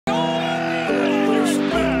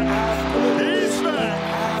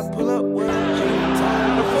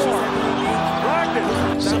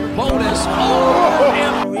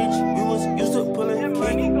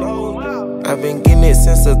Getting it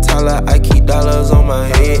since a toddler, I keep dollars on my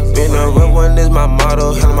head. Been a real one is my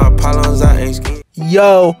motto, handle my problems, I ain't scared.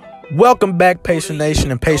 Yo, welcome back, Pacer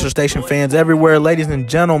Nation and Pacer Station fans everywhere. Ladies and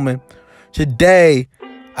gentlemen, today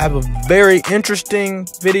I have a very interesting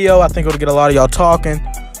video. I think it'll get a lot of y'all talking.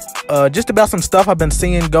 Just about some stuff I've been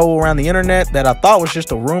seeing go around the internet that I thought was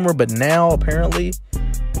just a rumor, but now apparently,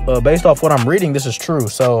 based off what I'm reading, this is true.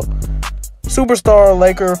 So, superstar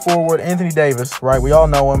Laker forward Anthony Davis, right? We all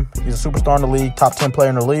know him. He's a superstar in the league, top 10 player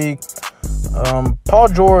in the league. Paul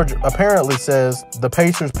George apparently says the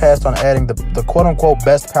Pacers passed on adding the quote-unquote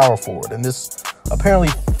best power forward, and this apparently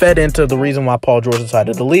fed into the reason why Paul George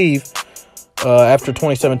decided to leave after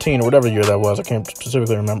 2017 or whatever year that was. I can't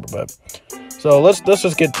specifically remember, but so let's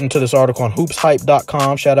just get into this article on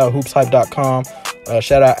hoopshype.com. Shout out hoopshype.com.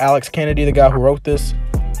 Shout out Alex Kennedy, the guy who wrote this.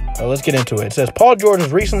 Let's get into it. It says, Paul George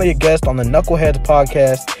was recently a guest on the Knuckleheads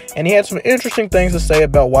podcast, and he had some interesting things to say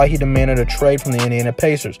about why he demanded a trade from the Indiana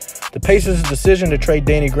Pacers. The Pacers' decision to trade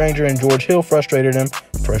Danny Granger and George Hill frustrated him.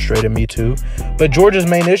 Frustrated me too. But George's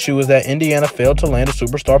main issue was that Indiana failed to land a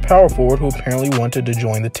superstar power forward who apparently wanted to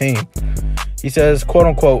join the team. He says, quote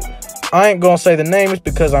unquote, I ain't gonna say the names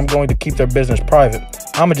because I'm going to keep their business private.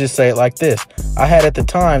 I'ma just say it like this. I had at the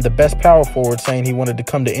time the best power forward saying he wanted to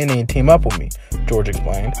come to Indy and team up with me, George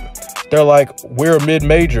explained. They're like, we're a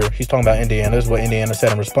mid-major. He's talking about Indiana. This is what Indiana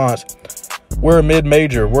said in response. We're a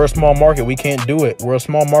mid-major. We're a small market. We can't do it. We're a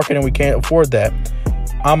small market and we can't afford that.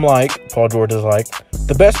 I'm like, Paul George is like,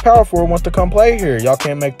 the best power forward wants to come play here. Y'all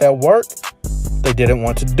can't make that work. They didn't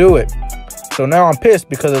want to do it. So now I'm pissed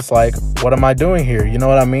because it's like, what am I doing here? You know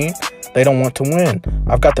what I mean? They don't want to win.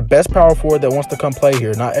 I've got the best power forward that wants to come play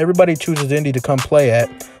here. Not everybody chooses Indy to come play at,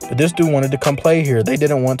 but this dude wanted to come play here. They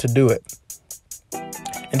didn't want to do it.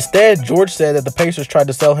 Instead, George said that the Pacers tried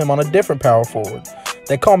to sell him on a different power forward.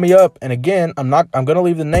 They called me up, and again, I'm going to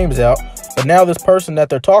leave the names out, but now this person that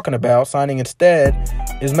they're talking about signing instead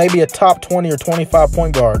is maybe a top 20 or 25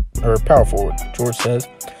 point guard or power forward, George says.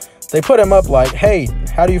 They put him up like, hey,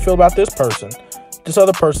 how do you feel about this person? This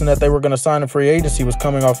other person that they were going to sign in free agency was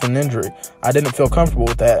coming off an injury. I didn't feel comfortable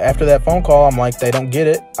with that. After that phone call, I'm like, they don't get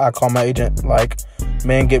it. I call my agent like,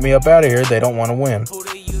 man, get me up out of here. They don't want to win.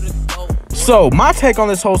 So my take on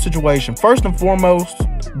this whole situation, first and foremost,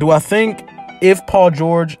 do I think if Paul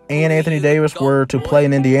George and Anthony Davis were to play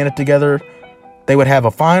in Indiana together, they would have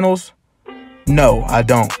a finals? No, I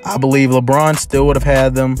don't. I believe LeBron still would have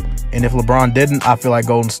had them. And if LeBron didn't, I feel like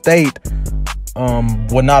Golden State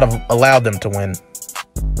would not have allowed them to win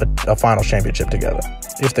a finals championship together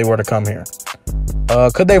if they were to come here.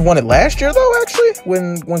 Could they have won it last year, though, actually?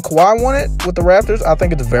 When Kawhi won it with the Raptors? I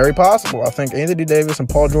think it's very possible. I think Anthony Davis and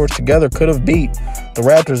Paul George together could have beat the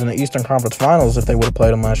Raptors in the Eastern Conference Finals if they would have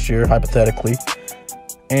played them last year, hypothetically,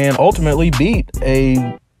 and ultimately beat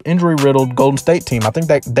a injury-riddled Golden State team. I think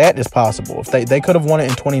that is possible. If they could have won it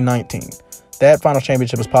in 2019. That finals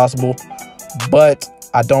championship is possible, but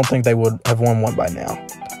I don't think they would have won one by now.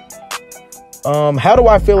 How do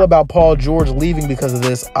I feel about Paul George leaving because of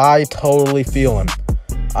this? I totally feel him.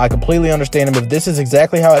 I completely understand him. If this is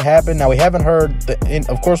exactly how it happened, now we haven't heard,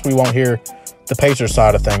 of course we won't hear the Pacers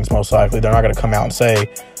side of things, most likely. They're not going to come out and say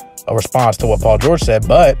a response to what Paul George said,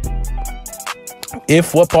 but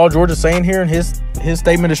if what Paul George is saying here and his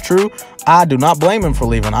statement is true, I do not blame him for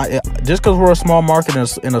leaving. Just because we're a small market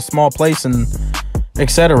in a small place and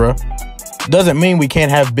etc. doesn't mean we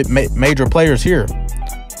can't have major players here.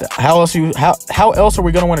 How else are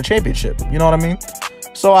we going to win a championship? You know what I mean?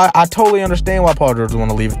 So I totally understand why Paul George would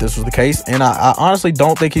want to leave if this was the case, and I honestly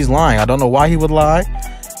don't think he's lying. I don't know why he would lie,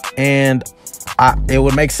 and it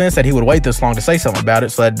would make sense that he would wait this long to say something about it,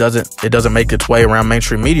 so that it doesn't make its way around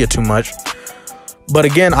mainstream media too much. But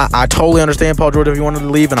again, I totally understand Paul George if he wanted to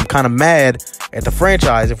leave, and I'm kind of mad at the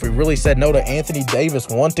franchise if we really said no to Anthony Davis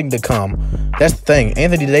wanting to come. That's the thing.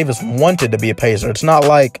 Anthony Davis wanted to be a Pacer. It's not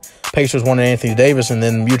like Pacers wanted Anthony Davis and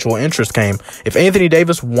then mutual interest came. If Anthony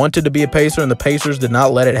Davis wanted to be a Pacer and the Pacers did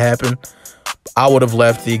not let it happen, I would have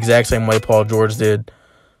left the exact same way Paul George did.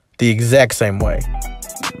 The exact same way.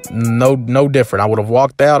 No different. I would have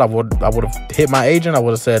walked out. I would have hit my agent. I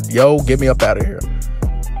would have said, yo, get me up out of here.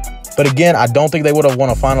 But again, I don't think they would have won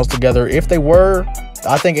a finals together. If they were,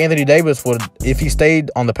 I think Anthony Davis would, if he stayed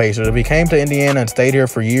on the Pacers, if he came to Indiana and stayed here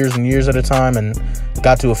for years and years at a time and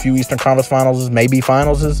got to a few Eastern Conference Finals, maybe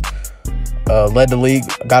finals, led the league,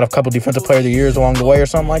 got a couple Defensive Player of the Years along the way or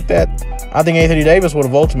something like that, I think Anthony Davis would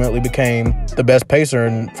have ultimately became the best Pacer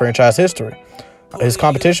in franchise history. His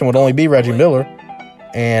competition would only be Reggie Miller,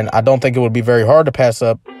 and I don't think it would be very hard to pass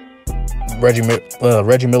up Reggie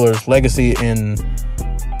Miller's legacy in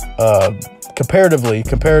comparing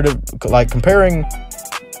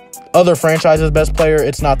other franchise's best player,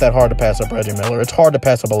 it's not that hard to pass up Reggie Miller. It's hard to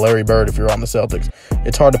pass up a Larry Bird if you're on the Celtics.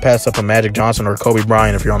 It's hard to pass up a Magic Johnson or Kobe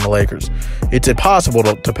Bryant if you're on the Lakers. It's impossible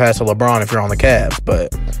to pass a LeBron if you're on the Cavs.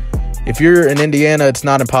 But if you're in Indiana, it's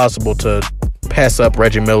not impossible to pass up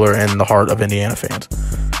Reggie Miller in the heart of Indiana fans.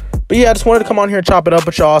 But yeah, I just wanted to come on here and chop it up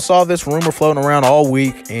with y'all. I saw this rumor floating around all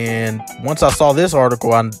week, and once I saw this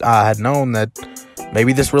article, I had known that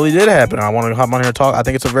maybe this really did happen. I wanted to hop on here and talk. I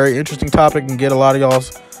think it's a very interesting topic and get a lot of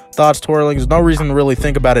y'all's thoughts twirling. There's no reason to really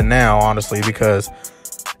think about it now, honestly, because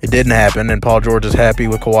it didn't happen, and Paul George is happy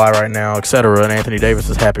with Kawhi right now, etc., and Anthony Davis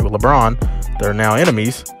is happy with LeBron. They're now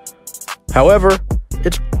enemies. However,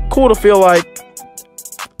 it's cool to feel like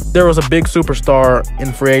there was a big superstar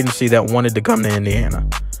in free agency that wanted to come to Indiana.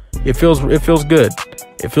 It feels good.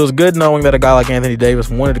 It feels good knowing that a guy like Anthony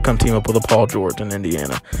Davis wanted to come team up with a Paul George in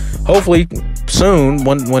Indiana. Hopefully, soon,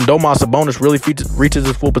 when Domas Sabonis really reaches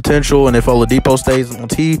his full potential, and if Oladipo stays,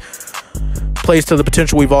 once he plays to the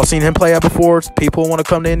potential we've all seen him play at before, people want to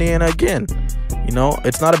come to Indiana again. You know,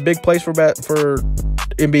 it's not a big place for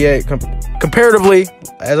NBA comparatively.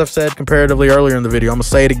 As I've said comparatively earlier in the video, I'm gonna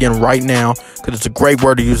say it again right now because it's a great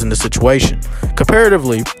word to use in this situation.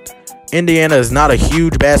 Comparatively, Indiana is not a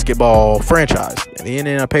huge basketball franchise. The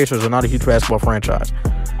Indiana Pacers are not a huge basketball franchise.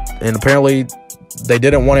 And apparently, they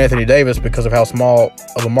didn't want Anthony Davis because of how small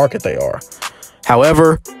of a market they are.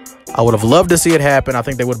 However, I would have loved to see it happen. I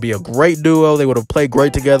think they would be a great duo. They would have played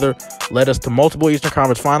great together, led us to multiple Eastern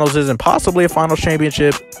Conference Finals and possibly a Finals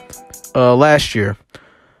championship last year.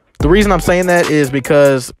 The reason I'm saying that is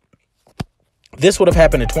because this would have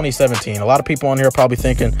happened in 2017. A lot of people on here are probably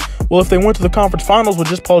thinking, well, if they went to the conference finals with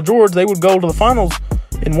just Paul George, they would go to the finals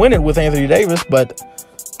and win it with Anthony Davis. But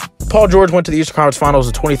Paul George went to the Eastern Conference Finals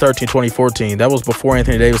in 2013, 2014. That was before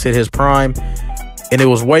Anthony Davis hit his prime, and it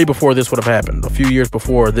was way before this would have happened. A few years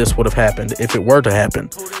before this would have happened, if it were to happen.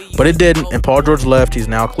 But it didn't, and Paul George left. He's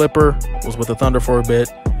now a Clipper, was with the Thunder for a bit.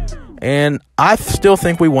 And I still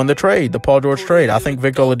think we won the trade, the Paul George trade. I think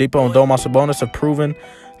Victor Oladipo and Domas Sabonis have proven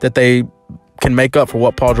that they can make up for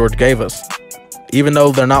what Paul George gave us. Even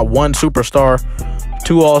though they're not one superstar,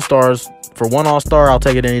 two all-stars. For one all-star, I'll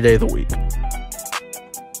take it any day of the week.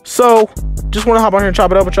 So, just want to hop on here and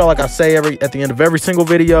chop it up with y'all like I say at the end of every single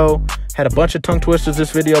video. Had a bunch of tongue twisters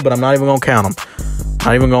this video, but I'm not even going to count them.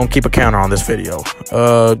 Not even going to keep a counter on this video.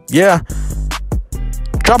 Yeah.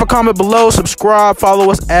 Drop a comment below, subscribe,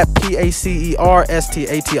 follow us at PACERSTATION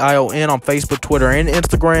on Facebook, Twitter, and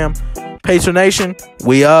Instagram. Pacer Nation,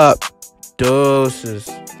 we up. Doses.